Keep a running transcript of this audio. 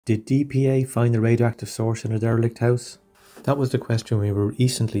Did the EPA find a radioactive source in a derelict house? That was the question we were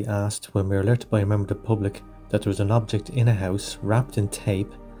recently asked when we were alerted by a member of the public that there was an object in a house wrapped in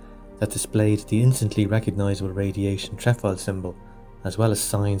tape that displayed the instantly recognisable radiation trefoil symbol, as well as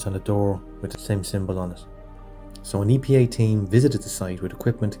signs on a door with the same symbol on it. So an EPA team visited the site with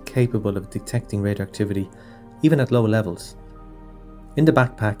equipment capable of detecting radioactivity even at low levels. In the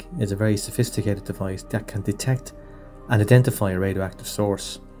backpack is a very sophisticated device that can detect and identify a radioactive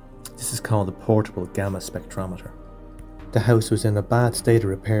source. This is called a portable gamma spectrometer. The house was in a bad state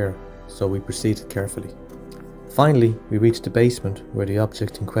of repair, so we proceeded carefully. Finally, we reached the basement where the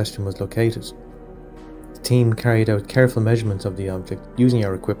object in question was located. The team carried out careful measurements of the object using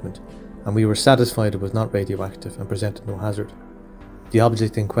our equipment, and we were satisfied it was not radioactive and presented no hazard. The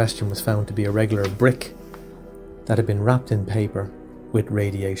object in question was found to be a regular brick that had been wrapped in paper with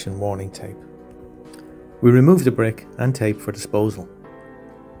radiation warning tape. We removed the brick and tape for disposal.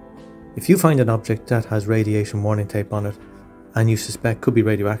 If you find an object that has radiation warning tape on it and you suspect could be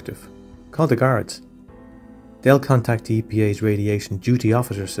radioactive, call the guards. They'll contact the EPA's radiation duty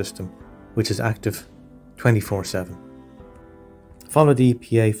officer system, which is active 24/7. Follow the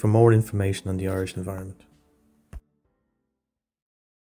EPA for more information on the Irish environment.